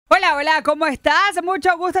Hola, ¿cómo estás?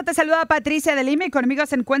 Mucho gusto, te saluda Patricia De Lima y conmigo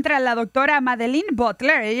se encuentra la doctora Dra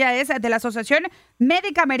Butler. Ella es de la Asociación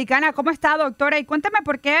Médica Americana. ¿Cómo está, doctora? Y cuéntame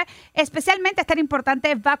por qué especialmente es tan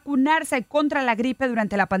importante vacunarse contra la gripe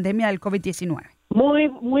durante la pandemia del COVID-19.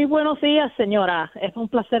 Muy buenos días, señora. Es un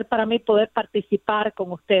placer para mí poder participar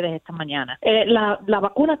con ustedes esta mañana. La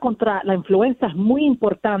vacuna contra la influenza es muy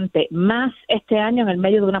importante, más este año en el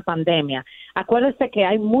medio de una pandemia. Acuérdense que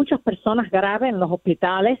hay muchas personas graves en los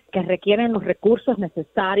hospitales que requieren los recursos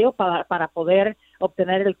necesarios para poder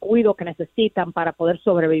obtener el cuidado que necesitan para poder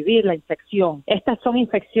sobrevivir la infección. Estas son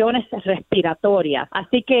infecciones respiratorias.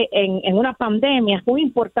 Así que en una pandemia es muy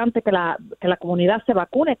importante que la comunidad se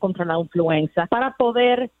vacune contra la influenza para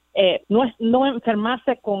poder no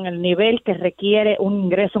enfermarse con el nivel que requiere un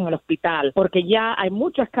ingreso en el hospital, porque ya hay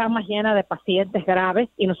muchas camas llenas de pacientes graves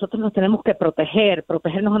y nosotros nos tenemos que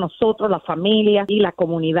protegernos a nosotros, la familia y la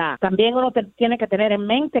comunidad. También uno tiene que tener en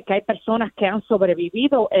mente que hay personas que han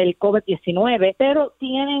sobrevivido el COVID-19, pero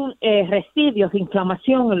tienen residuos de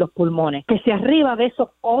inflamación en los pulmones, que si arriba de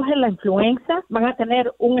eso cogen la influenza, van a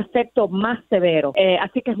tener un efecto más severo.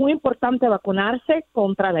 Así que es muy importante vacunarse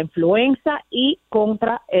contra la influenza y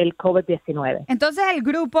contra el COVID-19. Entonces, el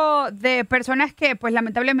grupo de personas que, pues,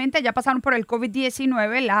 lamentablemente ya pasaron por el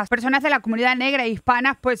COVID-19, las personas de la comunidad negra e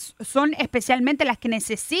hispana, pues, son especialmente las que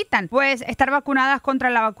necesitan, pues, estar vacunadas contra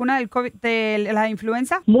la vacuna del COVID, de la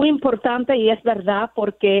influenza. Muy importante y es verdad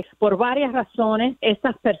porque por varias razones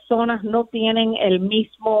estas personas no tienen el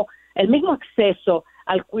mismo acceso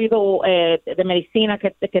al cuidado de medicina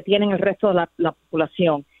que tienen el resto de la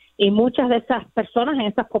población. Y muchas de esas personas en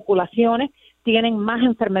esas poblaciones tienen más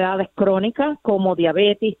enfermedades crónicas como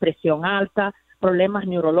diabetes, presión alta, problemas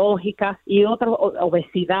neurológicos y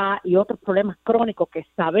obesidad y otros problemas crónicos que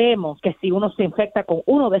sabemos que si uno se infecta con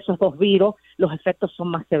uno de esos dos virus, los efectos son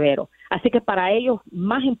más severos. Así que para ellos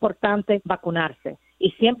más importante vacunarse.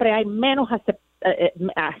 Y siempre hay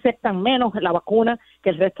aceptan menos la vacuna que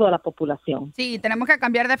el resto de la población. Sí, tenemos que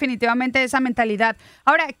cambiar definitivamente esa mentalidad.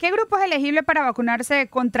 Ahora, ¿qué grupo es elegible para vacunarse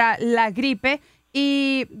contra la gripe?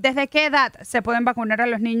 ¿Y desde qué edad se pueden vacunar a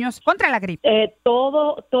los niños contra la gripe?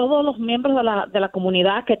 Todos los miembros de la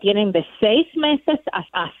comunidad que tienen de 6 meses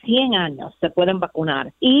a 100 años se pueden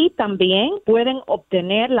vacunar. Y también pueden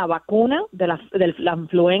obtener la vacuna de la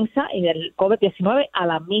influenza y del COVID-19 a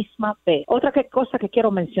la misma vez. Otra cosa que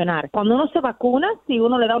quiero mencionar, cuando uno se vacuna, si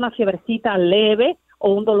uno le da una fiebrecita leve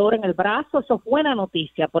o un dolor en el brazo, eso es buena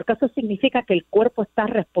noticia, porque eso significa que el cuerpo está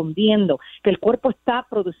respondiendo, que el cuerpo está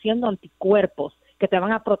produciendo anticuerpos que te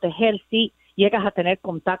van a proteger si llegas a tener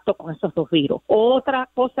contacto con esos dos virus. Otra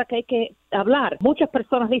cosa que hay que hablar, muchas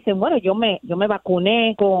personas dicen, bueno, yo me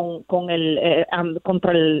vacuné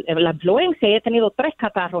contra la influenza y he tenido 3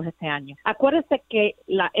 catarros este año. Acuérdense que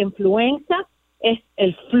la influenza es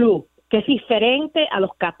el flu, que es diferente a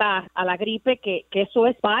los catarros, a la gripe, que eso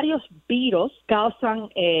es varios virus causan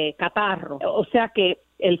catarro. O sea que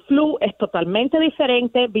el flu es totalmente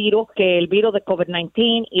diferente virus que el virus de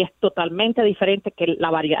COVID-19 y es totalmente diferente que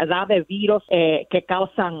la variedad de virus que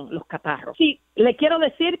causan los catarros. Sí, le quiero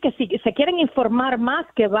decir que si se quieren informar más,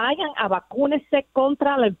 que vayan a vacúnese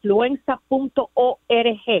contra la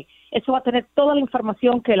influenza.org. Eso va a tener toda la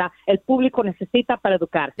información que el público necesita para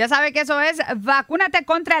educar. Ya sabe que eso es vacúnate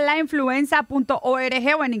contra la influenza.org o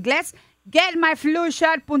en inglés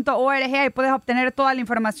getmyflushot.org. Ahí puedes obtener toda la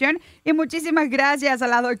información. Y muchísimas gracias a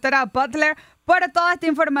la doctora Butler por toda esta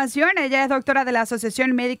información. Ella es doctora de la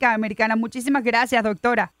Asociación Médica Americana. Muchísimas gracias,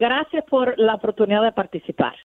 doctora. Gracias por la oportunidad de participar.